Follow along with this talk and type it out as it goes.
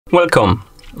Welcome!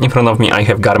 In front of me I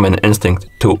have Garmin Instinct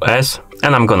 2S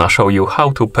and I'm gonna show you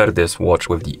how to pair this watch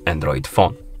with the Android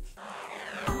phone.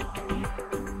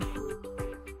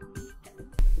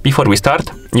 Before we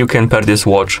start, you can pair this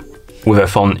watch with a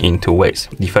phone in two ways.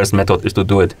 The first method is to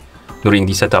do it during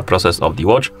the setup process of the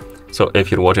watch. So if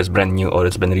your watch is brand new or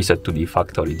it's been reset to the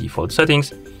factory default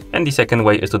settings. And the second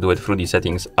way is to do it through the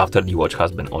settings after the watch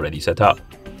has been already set up.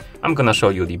 I'm gonna show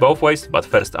you the both ways, but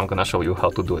first I'm gonna show you how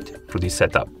to do it through the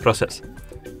setup process.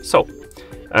 So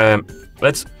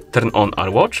let's turn on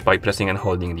our watch by pressing and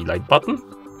holding the light button.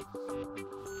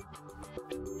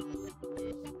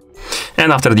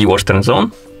 And after the watch turns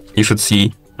on, you should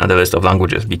see the list of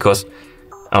languages because,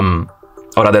 or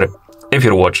rather, if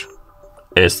your watch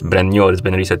is brand new or it's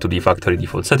been reset to the factory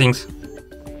default settings,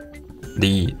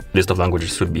 the list of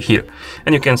languages should be here.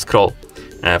 And you can scroll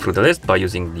through the list by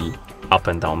using the up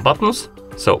and down buttons.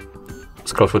 So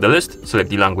scroll through the list, select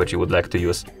the language you would like to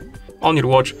use on your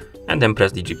watch, and then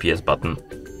press the GPS button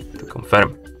to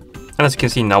confirm. And as you can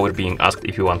see, now we're being asked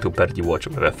if you want to pair the watch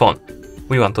with a phone.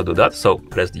 We want to do that, so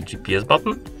press the GPS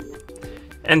button,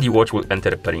 and the watch will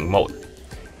enter pairing mode.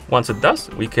 Once it does,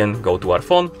 we can go to our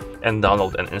phone and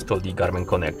download and install the Garmin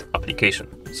Connect application.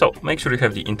 So make sure you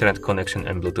have the internet connection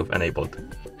and Bluetooth enabled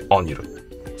on your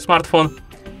smartphone.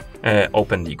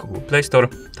 Open the Google Play Store,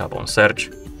 tap on search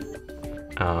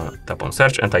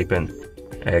and type in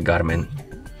Garmin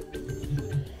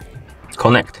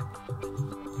Connect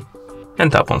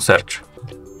and tap on search.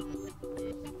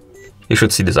 You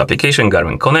should see this application,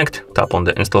 Garmin Connect. Tap on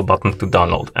the install button to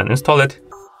download and install it.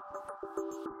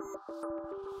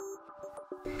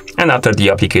 And after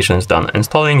the application is done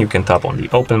installing, you can tap on the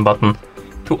open button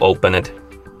to open it.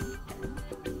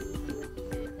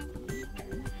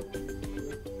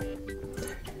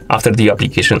 After the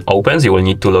application opens, you will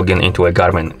need to log in into a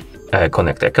Garmin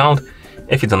Connect account.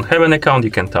 If you don't have an account,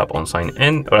 you can tap on sign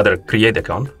in, or rather create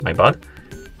account, my bad.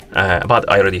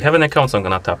 But I already have an account, so I'm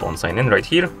gonna tap on sign in right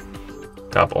here.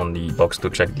 Tap on the box to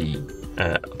check the,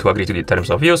 to agree to the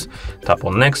terms of use. Tap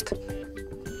on next.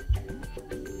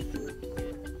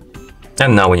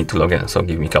 And now we need to log in, so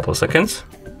give me a couple seconds.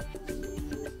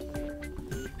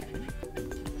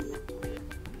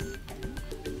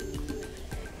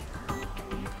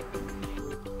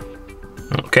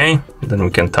 Okay, then we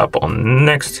can tap on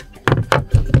next.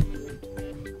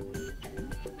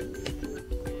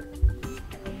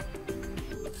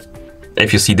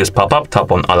 If you see this pop up,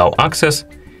 tap on allow access,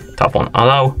 tap on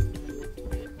allow.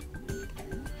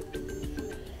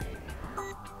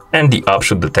 And the app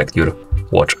should detect your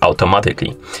watch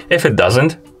automatically. If it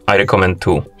doesn't, I recommend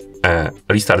to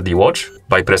restart the watch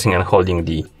by pressing and holding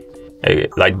the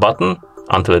light button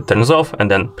until it turns off, and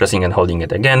then pressing and holding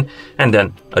it again, and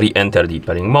then re-enter the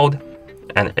pairing mode,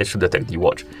 and it should detect the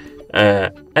watch.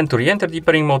 And to re-enter the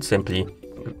pairing mode, simply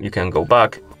you can go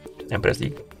back and press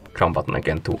the crown button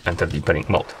again to enter the pairing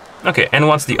mode. Okay, and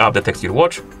once the app detects your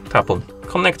watch, tap on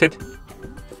connected,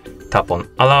 tap on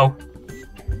allow,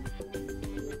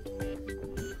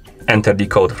 enter the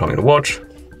code from your watch,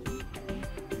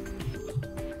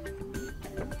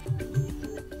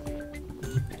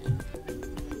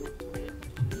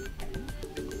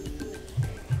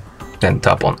 then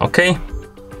tap on OK.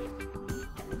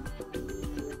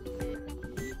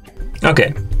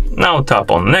 Okay, now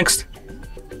tap on next.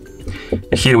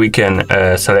 Here we can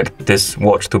select this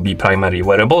watch to be primary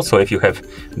wearable. So if you have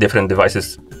different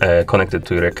devices connected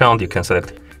to your account, you can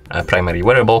select primary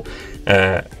wearable.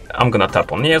 I'm gonna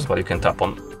tap on yes, but you can tap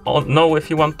on no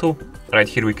if you want to. Right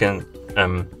here we can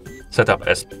set up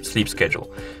a sleep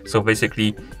schedule. So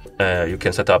basically you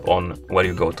can set up on where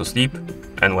you go to sleep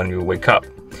and when you wake up.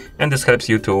 And this helps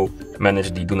you to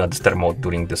manage the do not disturb mode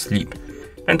during the sleep.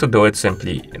 And to do it,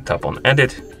 simply tap on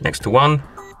edit next to one,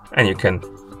 and you can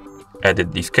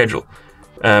edit the schedule.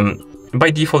 By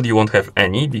default, you won't have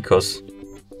any because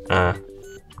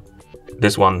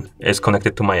this one is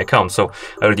connected to my account, so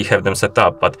I already have them set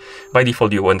up. But by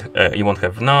default, you won't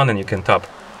have none, and you can tap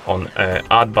on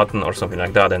add button or something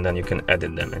like that, and then you can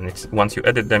edit them. And once you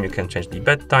edit them, you can change the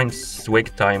bedtime,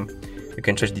 wake time. You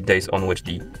can change the days on which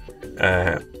the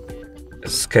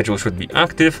schedule should be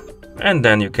active, and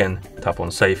then you can tap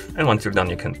on save, and once you're done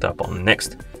you can tap on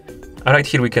next. Right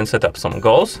here we can set up some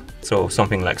goals, so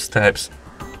something like steps,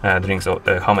 drinks,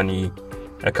 how many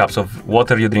cups of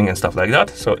water you drink and stuff like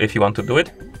that. So if you want to do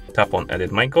it, tap on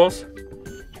edit my goals,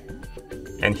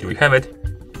 and here we have it.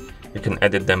 You can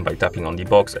edit them by tapping on the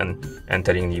box and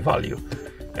entering the value,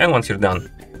 and once you're done,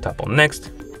 tap on next.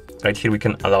 Right here we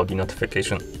can allow the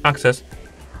notification access.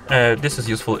 This is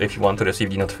useful if you want to receive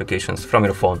the notifications from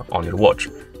your phone on your watch.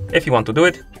 If you want to do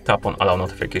it, tap on allow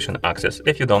notification access.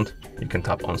 If you don't, you can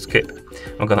tap on skip.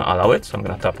 I'm gonna allow it, so I'm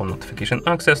gonna tap on notification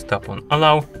access, tap on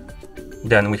allow.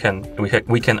 Then we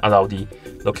can allow the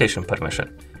location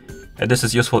permission. This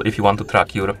is useful if you want to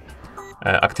track your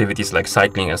activities like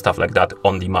cycling and stuff like that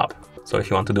on the map. So if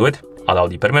you want to do it, allow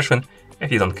the permission.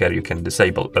 If you don't care, you can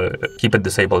keep it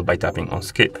disabled by tapping on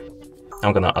skip.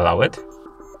 I'm gonna allow it.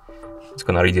 It's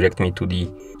gonna redirect me to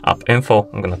the app info.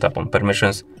 I'm gonna tap on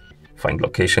permissions, find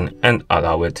location, and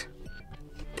allow it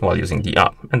while using the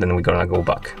app. And then we're gonna go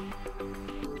back.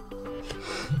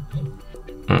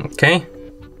 Okay.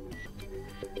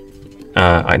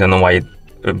 I don't know why it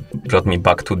brought me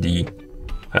back to the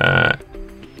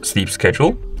sleep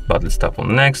schedule, but let's tap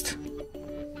on next.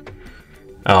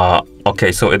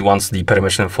 Okay, so it wants the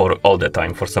permission for all the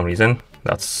time for some reason.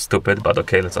 That's stupid, but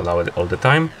okay, let's allow it all the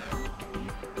time.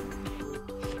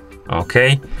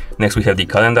 Okay, next we have the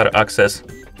calendar access,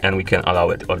 and we can allow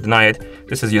it or deny it.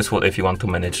 This is useful if you want to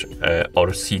manage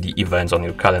or see the events on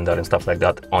your calendar and stuff like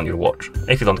that on your watch.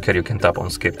 If you don't care, you can tap on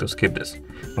skip to skip this.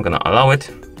 I'm gonna allow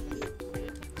it.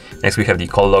 Next we have the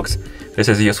call logs. This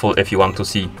is useful if you want to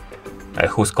see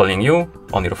who's calling you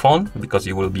on your phone, because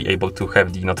you will be able to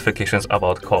have the notifications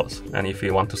about calls. And if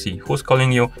you want to see who's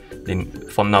calling you, the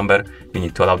phone number, you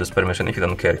need to allow this permission. If you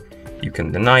don't care, you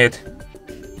can deny it.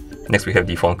 Next we have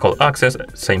the phone call access,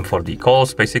 same for the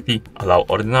calls, basically, allow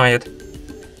or deny it.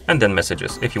 And then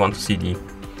messages. If you want to see the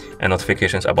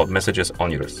notifications about messages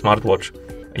on your smartwatch,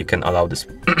 you can allow this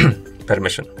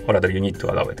permission, or rather you need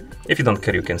to allow it. If you don't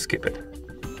care, you can skip it.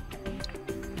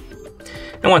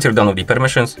 And once you're done with the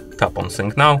permissions, tap on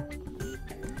sync now.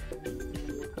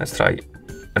 Let's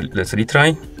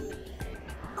retry.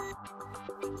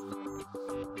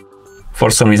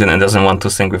 For some reason, it doesn't want to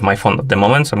sync with my phone at the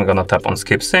moment, so I'm gonna tap on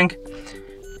skip sync.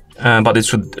 But it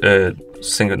should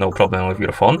sync no problem with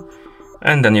your phone.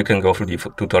 And then you can go through the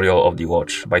tutorial of the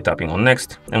watch by tapping on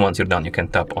next. And once you're done, you can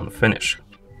tap on finish.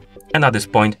 And at this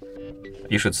point,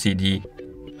 you should see the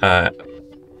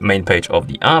main page of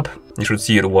the app. You should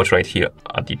see your watch right here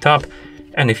at the top.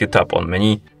 And if you tap on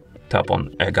menu, tap on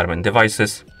Garmin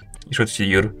devices, you should see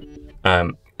your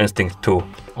Instinct 2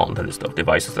 on the list of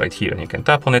devices right here, and you can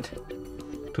tap on it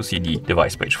to see the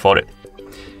device page for it.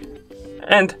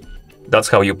 And that's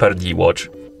how you pair the watch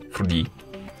through the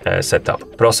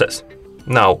setup process.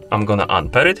 Now I'm gonna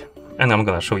unpair it, and I'm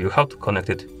gonna show you how to connect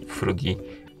it through the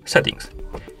settings.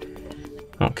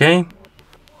 Okay.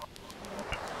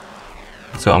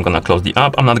 So I'm gonna close the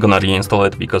app. I'm not gonna reinstall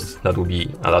it because that will be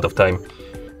a lot of time.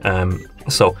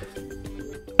 So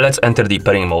let's enter the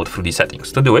pairing mode through the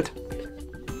settings. To do it,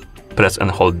 press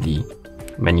and hold the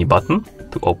menu button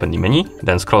to open the menu,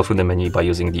 then scroll through the menu by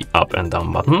using the up and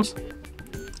down buttons.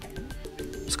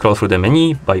 Scroll through the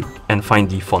menu and find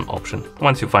the phone option.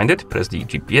 Once you find it, press the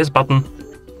GPS button,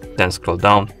 then scroll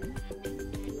down,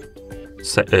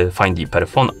 find the pair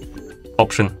phone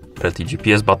option, press the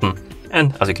GPS button,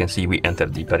 and as you can see, we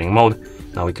entered the pairing mode.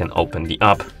 Now we can open the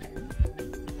app,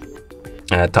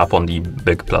 tap on the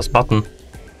big plus button,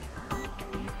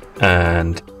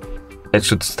 and it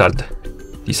should start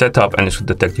the setup, and it should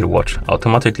detect your watch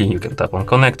automatically. You can tap on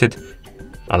connected,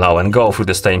 allow and go through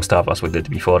the same stuff as we did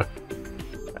before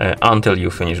until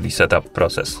you finish the setup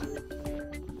process.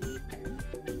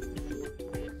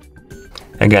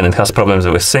 Again, it has problems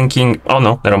with syncing. Oh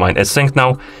no, never mind, it's synced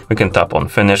now. We can tap on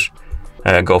finish,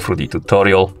 go through the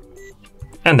tutorial,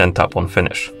 and then tap on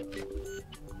finish.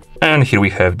 And here we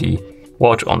have the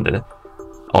watch on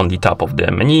the top of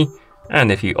the menu.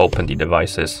 And if you open the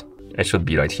devices, it should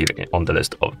be right here on the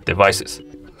list of devices.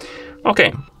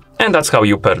 Okay, and that's how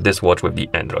you pair this watch with the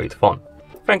Android phone.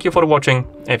 Thank you for watching.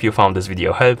 If you found this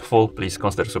video helpful, please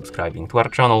consider subscribing to our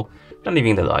channel and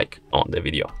leaving the like on the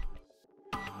video.